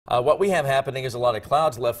What we have happening is a lot of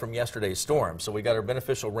clouds left from yesterday's storm. So we got our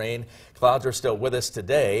beneficial rain. Clouds are still with us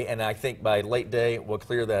today, and I think by late day we'll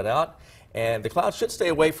clear that out. And the clouds should stay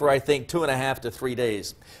away for, I think, 2.5 to 3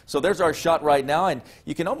 days. So there's our shot right now, and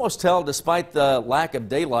you can almost tell, despite the lack of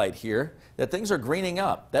daylight here, that things are greening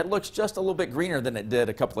up. That looks just a little bit greener than it did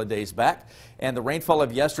a couple of days back. And the rainfall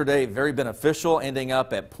of yesterday, very beneficial, ending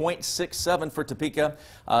up at 0.67 for Topeka.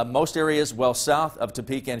 Most areas well south of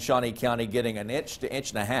Topeka and Shawnee County getting an inch to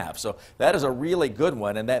inch and a half. So that is a really good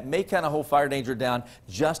one, and that may kind of hold fire danger down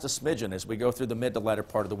just a smidgen as we go through the mid to latter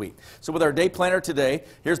part of the week. So with our day planner today,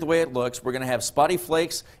 here's the way it looks. We're going to have spotty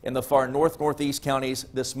flakes in the far northeast counties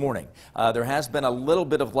this morning. There has been a little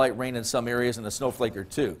bit of light rain in some areas and a snowflake or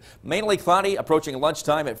two. Mainly cloudy, approaching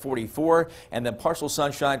lunchtime at 44, and then partial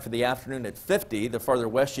sunshine for the afternoon at 50. The farther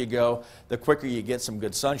west you go, the quicker you get some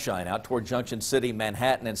good sunshine out toward Junction City,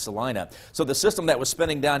 Manhattan, and Salina. So the system that was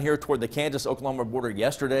spinning down here toward the Kansas-Oklahoma border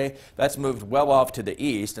yesterday, that's moved well off to the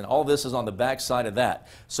east, and all this is on the backside of that.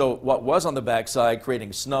 So what was on the backside,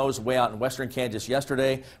 creating snows way out in western Kansas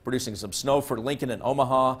yesterday, producing some snow for Lincoln and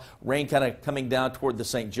Omaha, rain kind of coming down toward the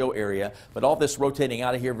St. Joe area, but all this rotating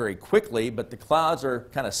out of here very quickly, but the clouds are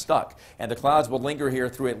kind of stuck, and the clouds will linger here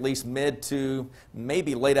through at least mid to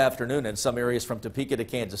maybe late afternoon in some areas from Topeka to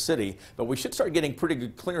Kansas City, but we should start getting pretty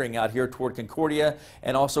good clearing out here toward Concordia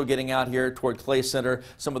and also getting out here toward Clay Center.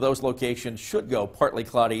 Some of those locations should go partly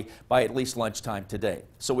cloudy by at least lunchtime today.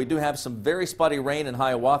 So we do have some very spotty rain in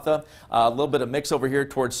Hiawatha, a little bit of mix over here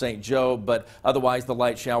towards St. Joe, but otherwise the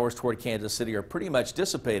light showers toward Kansas City are pretty much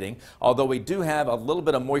dissipating, although we do have a little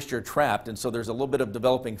bit of moisture trapped, and so there's a little bit of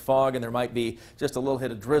developing fog, and there might be just a little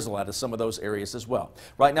hit of drizzle out of some of those areas as well.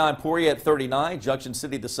 Right now, Emporia at 39, Junction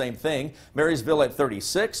City the same thing, Marysville at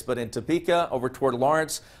 36, but in Topeka over toward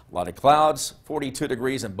Lawrence, a lot of clouds, 42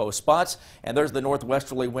 degrees in both spots, and there's the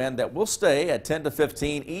northwesterly wind that will stay at 10 to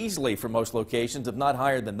 15 easily for most locations, if not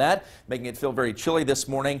higher than that, making it feel very chilly this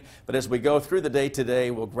morning. But as we go through the day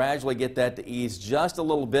today, we'll gradually get that to ease just a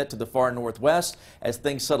little bit to the far northwest as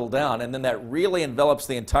things settle down, and then that really envelops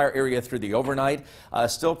the entire area through the overnight.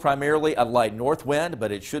 Still primarily a light north wind,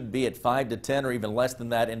 but it should be at 5 to 10 or even less than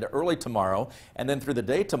that into early tomorrow, and then through the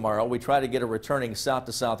day tomorrow we try to get a returning south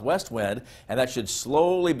to southwest wind, and that should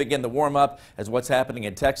slowly begin to warm up as what's happening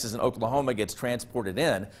in Texas and Oklahoma gets transported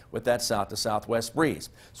in with that south to southwest breeze.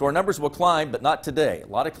 So our numbers will climb, but not today. A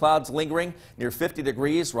lot of clouds lingering near 50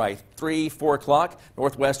 degrees right 3, 4 o'clock.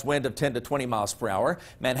 Northwest wind of 10 to 20 miles per hour.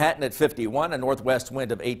 Manhattan at 51, a northwest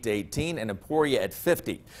wind of 8 to 18, and Emporia at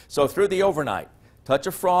 50. So through the overnight, touch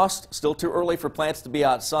of frost, still too early for plants to be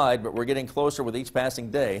outside, but we're getting closer with each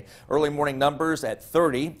passing day. Early morning numbers at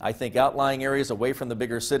 30. I think outlying areas away from the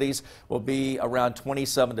bigger cities will be around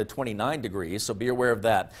 27 to 29 degrees, so be aware of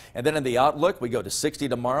that. And then in the outlook, we go to 60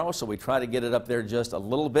 tomorrow, so we try to get it up there just a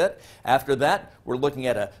little bit. After that, we're looking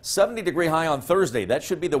at a 70-degree high on Thursday. That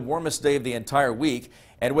should be the warmest day of the entire week.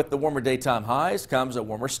 And with the warmer daytime highs comes a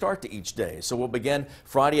warmer start to each day. So we'll begin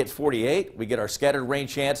Friday at 48. We get our scattered rain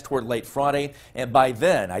chance toward late Friday. And by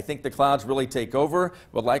then, I think the clouds really take over.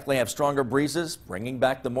 We'll likely have stronger breezes, bringing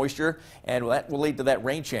back the moisture. And that will lead to that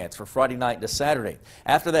rain chance for Friday night into Saturday.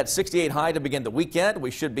 After that 68 high to begin the weekend,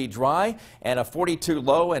 we should be dry and a 42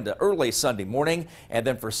 low into early Sunday morning. And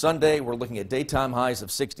then for Sunday, we're looking at daytime highs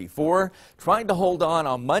of 64. Trying to hold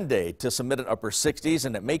on Monday to some mid and upper 60s.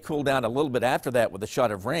 And it may cool down a little bit after that with a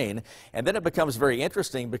shot of rain, and then it becomes very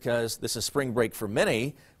interesting because this is spring break for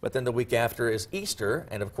many, but then the week after is Easter,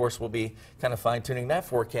 and of course we'll be kind of fine-tuning that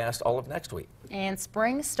forecast all of next week. And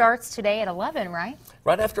spring starts today at 11, right?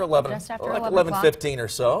 Right after 11, just after like 11:15 or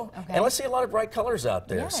so. Okay. And let's see a lot of bright colors out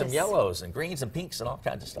there, Yes. some yellows and greens and pinks and all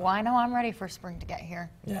kinds of stuff. Well, I know I'm ready for spring to get here.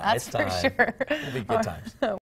 Yeah, That's it's time. for sure. It'll be good times.